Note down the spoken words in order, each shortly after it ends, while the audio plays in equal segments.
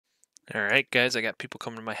All right, guys, I got people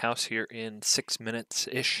coming to my house here in 6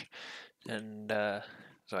 minutes-ish, and so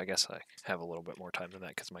I guess I have a little bit more time than that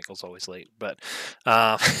because Michael's always late. But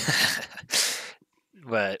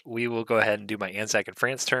but we will go ahead and do my Anzac and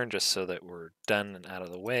France turn just so that we're done and out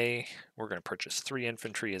of the way. We're going to purchase 3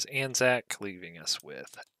 infantry as Anzac, leaving us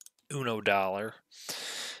with $1.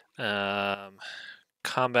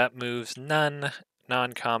 Combat moves, none.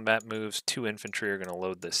 Non-combat moves, 2 infantry are going to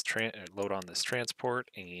load on this transport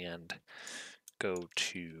and go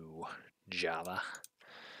to Java.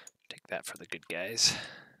 Take that for the good guys.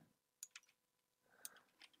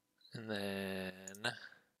 And then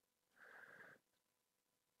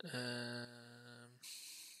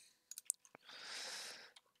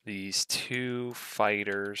these 2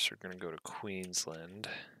 fighters are going to go to Queensland.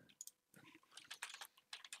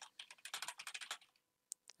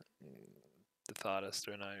 The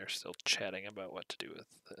Thoughtister and I are still chatting about what to do with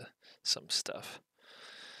some stuff.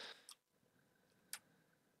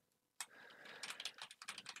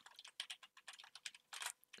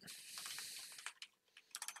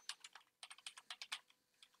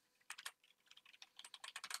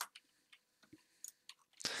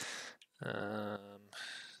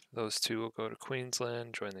 Those 2 will go to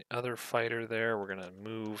Queensland, join the other fighter there. We're going to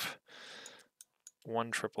move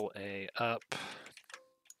 1 AAA up.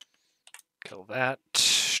 Kill that.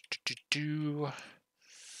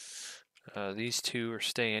 These 2 are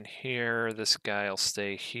staying here. This guy will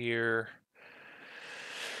stay here.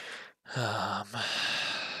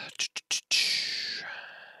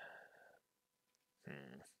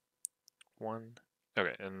 One.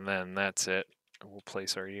 Okay, and then that's it. We'll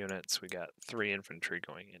place our units. We got 3 infantry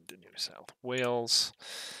going into New South Wales.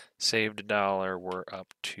 Saved $1. We're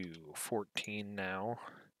up to 14 now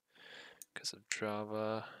because of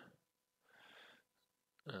Java.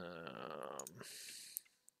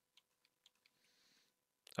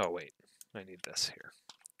 Oh wait, I need this here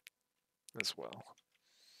as well.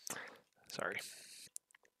 Sorry.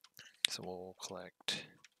 So we'll collect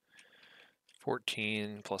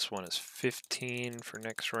 14 plus 1 is 15 for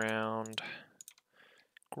next round.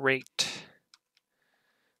 Great.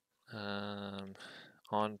 On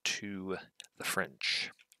to the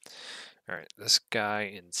French. All right, this guy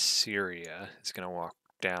in Syria is going to walk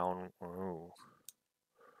down. Oh.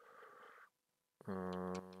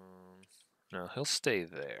 No, he'll stay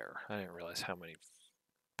there. I didn't realize how many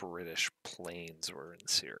British planes were in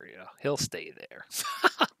Syria. He'll stay there.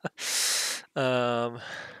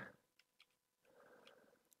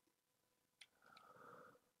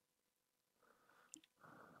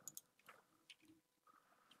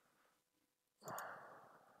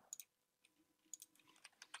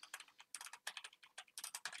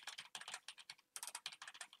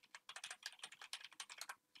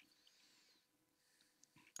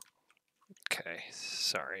 Okay,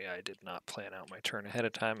 sorry, I did not plan out my turn ahead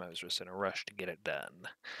of time. I was just in a rush to get it done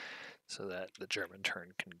so that the German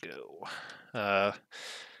turn can go.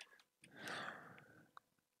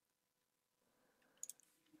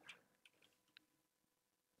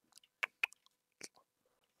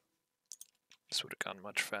 This would have gone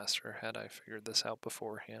much faster had I figured this out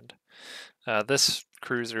beforehand. This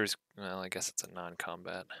cruiser is, well, I guess it's a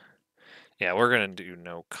non-combat. Yeah, we're going to do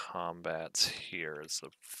no combats here as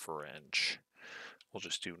the French. We'll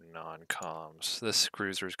just do non-coms. This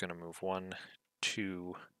cruiser is going to move 1,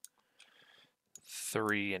 2,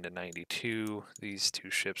 3 into 92. These 2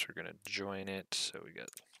 ships are going to join it. So we got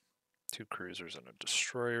 2 cruisers and a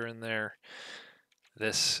destroyer in there.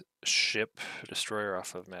 This ship, destroyer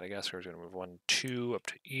off of Madagascar, is going to move 1, 2 up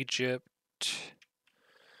to Egypt.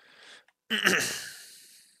 They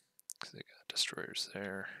got destroyers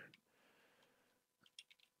there.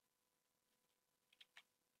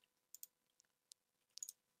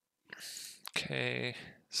 Okay,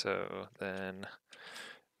 so then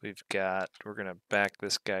we're going to back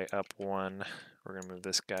this guy up 1. We're going to move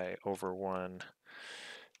this guy over 1.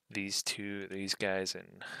 These guys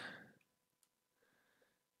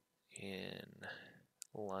in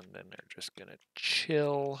London are just going to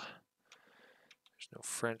chill. There's no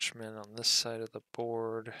Frenchmen on this side of the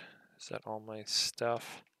board. Is that all my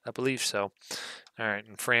stuff? I believe so. All right,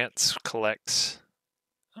 and France collects.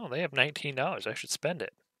 Oh, they have $19. I should spend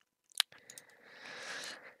it.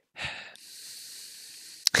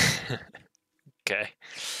 Okay,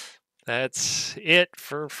 that's it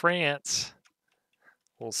for France.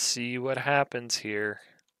 We'll see what happens here.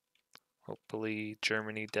 Hopefully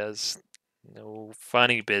Germany does no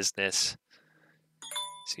funny business.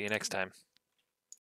 See you next time.